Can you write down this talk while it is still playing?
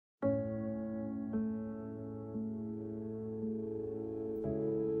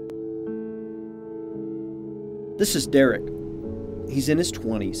This is Derek. He's in his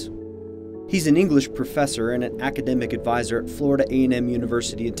 20s. He's an English professor and an academic advisor at Florida A&M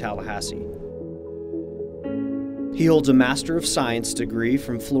University in Tallahassee. He holds a Master of Science degree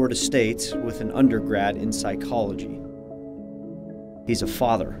from Florida State with an undergrad in psychology. He's a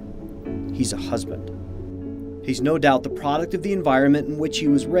father. He's a husband. He's no doubt the product of the environment in which he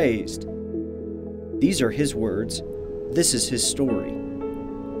was raised. These are his words. This is his story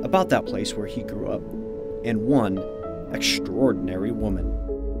about that place where he grew up and one extraordinary woman.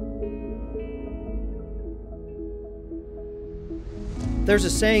 There's a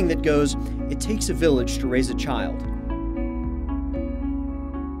saying that goes, "It takes a village to raise a child."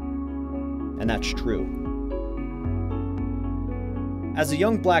 And that's true. As a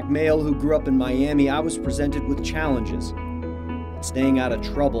young black male who grew up in Miami, I was presented with challenges. Staying out of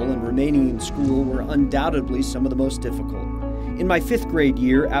trouble and remaining in school were undoubtedly some of the most difficult. In my 5th grade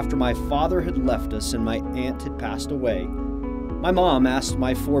year, after my father had left us and my aunt had passed away, my mom asked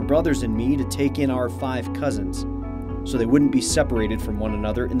my 4 brothers and me to take in our 5 cousins so they wouldn't be separated from one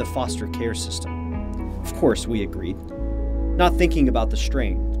another in the foster care system. Of course, we agreed, not thinking about the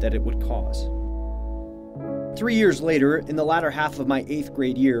strain that it would cause. 3 years later, in the latter half of my 8th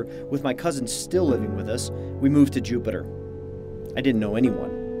grade year, with my cousins still living with us, we moved to Jupiter. I didn't know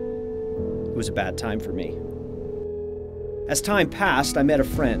anyone. It was a bad time for me. As time passed, I met a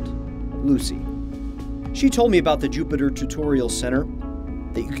friend, Lucy. She told me about the Jupiter Tutorial Center,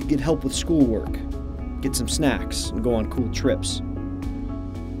 that you could get help with schoolwork, get some snacks, and go on cool trips.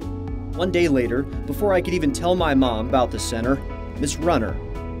 One day later, before I could even tell my mom about the center, Miss Runner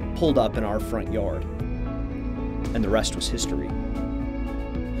pulled up in our front yard. And the rest was history.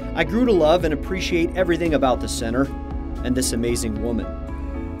 I grew to love and appreciate everything about the center and this amazing woman.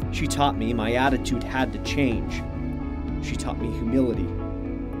 She taught me my attitude had to change. She taught me humility,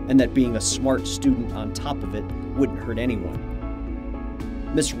 and that being a smart student on top of it wouldn't hurt anyone.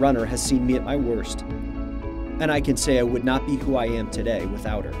 Miss Runner has seen me at my worst, and I can say I would not be who I am today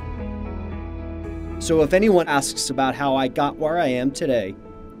without her. So if anyone asks about how I got where I am today,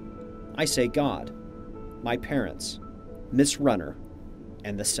 I say God, my parents, Miss Runner,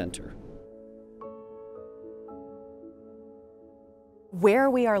 and the center. Where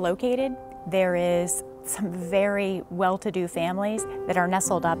we are located, there is some very well-to-do families that are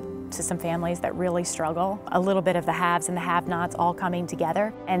nestled up to some families that really struggle. A little bit of the haves and the have-nots all coming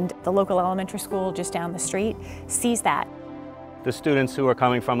together, and the local elementary school just down the street sees that. The students who are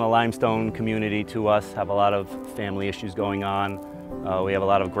coming from the Limestone community to us have a lot of family issues going on. We have a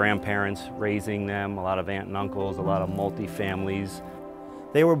lot of grandparents raising them, a lot of aunt and uncles, a lot of multi-families.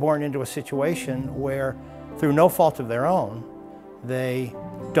 They were born into a situation where, through no fault of their own, they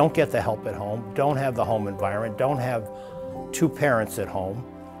don't get the help at home, don't have the home environment, don't have 2 parents at home,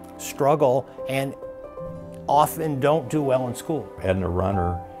 struggle, and often don't do well in school. Edna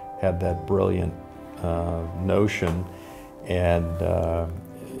Runner had that brilliant notion, and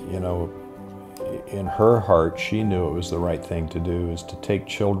you know, in her heart, she knew it was the right thing to do, is to take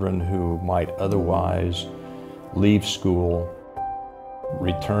children who might otherwise leave school,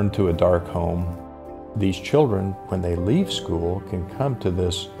 return to a dark home. These children, when they leave school, can come to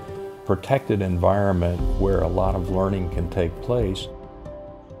this protected environment where a lot of learning can take place.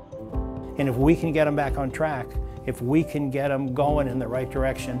 And if we can get them back on track, if we can get them going in the right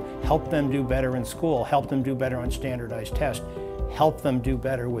direction, help them do better in school, help them do better on standardized tests, help them do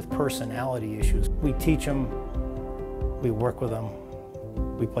better with personality issues. We teach them, we work with them,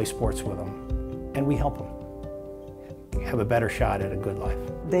 we play sports with them, and we help them have a better shot at a good life.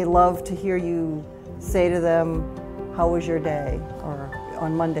 They love to hear you say to them, how was your day? Or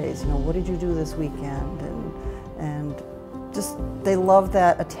on Mondays, you know, what did you do this weekend? And just, they love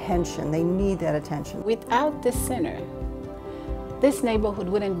that attention. They need that attention. Without the center, this neighborhood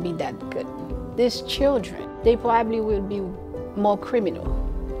wouldn't be that good. These children, they probably will be more criminal,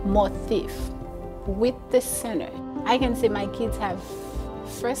 more thief. With the center, I can say my kids have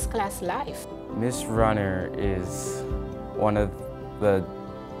first-class life. Miss Runner is one of the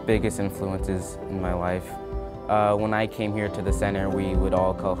biggest influences in my life. When I came here to the center, we would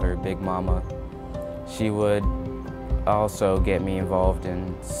all call her Big Mama. She would also get me involved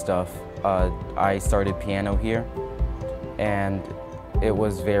in stuff. I started piano here, and it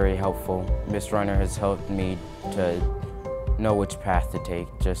was very helpful. Miss Runner has helped me to know which path to take,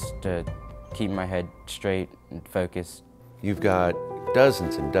 just to keep my head straight and focused. You've got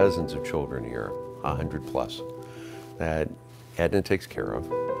dozens and dozens of children here, 100 plus, that Edna takes care of.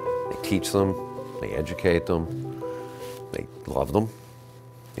 They teach them, they educate them, they love them,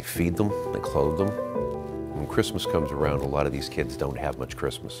 they feed them, they clothe them. When Christmas comes around, a lot of these kids don't have much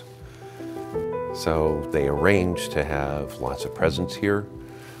Christmas. So they arranged to have lots of presents here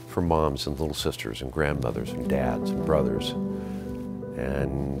for moms and little sisters and grandmothers and dads and brothers.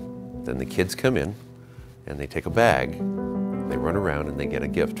 And then the kids come in and they take a bag, they run around and they get a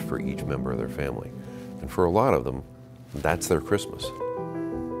gift for each member of their family. And for a lot of them, that's their Christmas.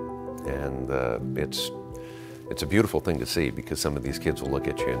 And it's a beautiful thing to see, because some of these kids will look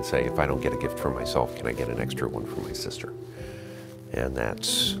at you and say, if I don't get a gift for myself, can I get an extra one for my sister? And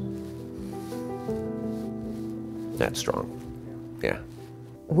that's strong, yeah.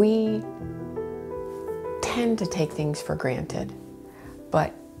 We tend to take things for granted,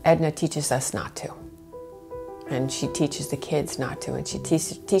 but Edna teaches us not to. And she teaches the kids not to, and she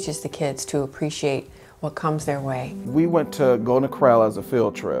teaches the kids to appreciate what comes their way. We went to Golden Corral as a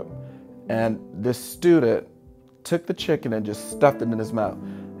field trip, and this student took the chicken and just stuffed it in his mouth.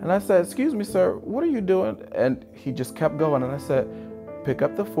 And I said, "Excuse me, sir, what are you doing?" And he just kept going, and I said, "Pick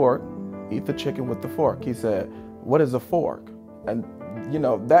up the fork, eat the chicken with the fork." He said, "What is a fork?" And you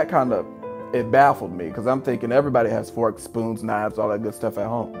know, that kind of, it baffled me, because I'm thinking everybody has forks, spoons, knives, all that good stuff at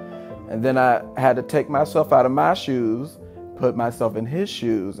home. And then I had to take myself out of my shoes, put myself in his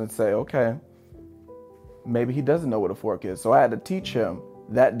shoes and say, okay, maybe he doesn't know what a fork is. So I had to teach him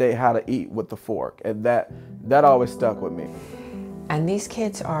that day how to eat with the fork. And that always stuck with me. And these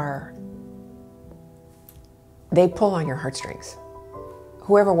kids they pull on your heartstrings.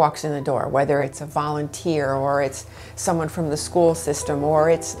 Whoever walks in the door, whether it's a volunteer or it's someone from the school system or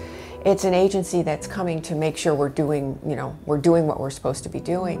it's an agency that's coming to make sure we're doing what we're supposed to be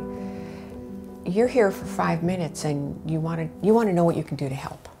doing. You're here for 5 minutes and you want to know what you can do to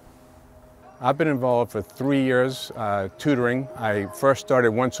help. I've been involved for 3 years tutoring. I first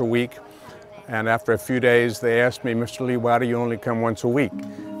started once a week, and after a few days they asked me, "Mr. Lee, why do you only come once a week?"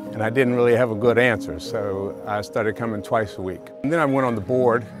 And I didn't really have a good answer, so I started coming twice a week. And then I went on the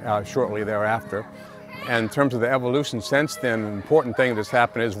board shortly thereafter. And in terms of the evolution since then, an important thing that's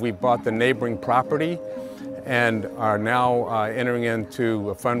happened is we bought the neighboring property and are now entering into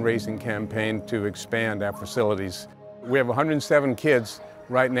a fundraising campaign to expand our facilities. We have 107 kids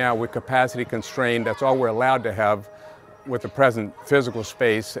right now. We're capacity constrained. That's all we're allowed to have with the present physical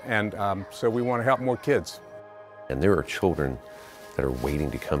space, and so we want to help more kids. And there are children that are waiting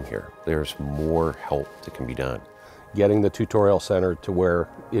to come here. There's more help that can be done. Getting the tutorial center to where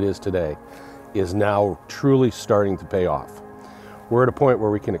it is today is now truly starting to pay off. We're at a point where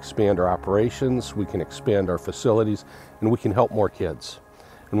we can expand our operations, we can expand our facilities, and we can help more kids.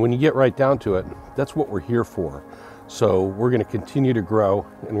 And when you get right down to it, that's what we're here for. So we're going to continue to grow,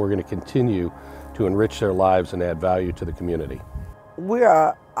 and we're going to continue to enrich their lives and add value to the community. We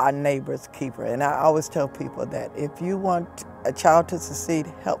are our neighbor's keeper, and I always tell people that if you want a child to succeed,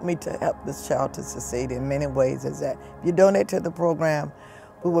 help me to help this child to succeed in many ways. Is that if you donate to the program,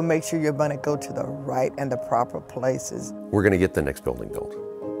 we will make sure your money go to the right and the proper places. We're going to get the next building built.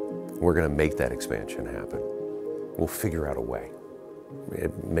 We're going to make that expansion happen. We'll figure out a way.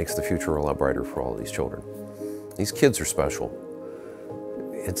 It makes the future a lot brighter for all of these children. These kids are special.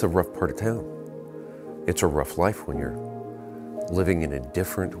 It's a rough part of town. It's a rough life when you're living in a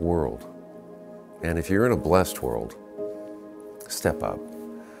different world. And if you're in a blessed world, step up,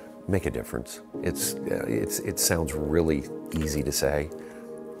 make a difference. It sounds really easy to say.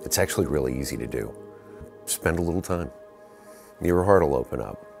 It's actually really easy to do. Spend a little time. Your heart will open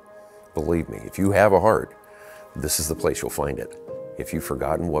up. Believe me, if you have a heart, this is the place you'll find it. If you've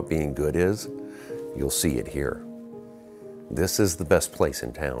forgotten what being good is, you'll see it here. This is the best place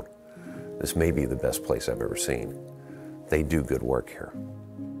in town. This may be the best place I've ever seen. They do good work here.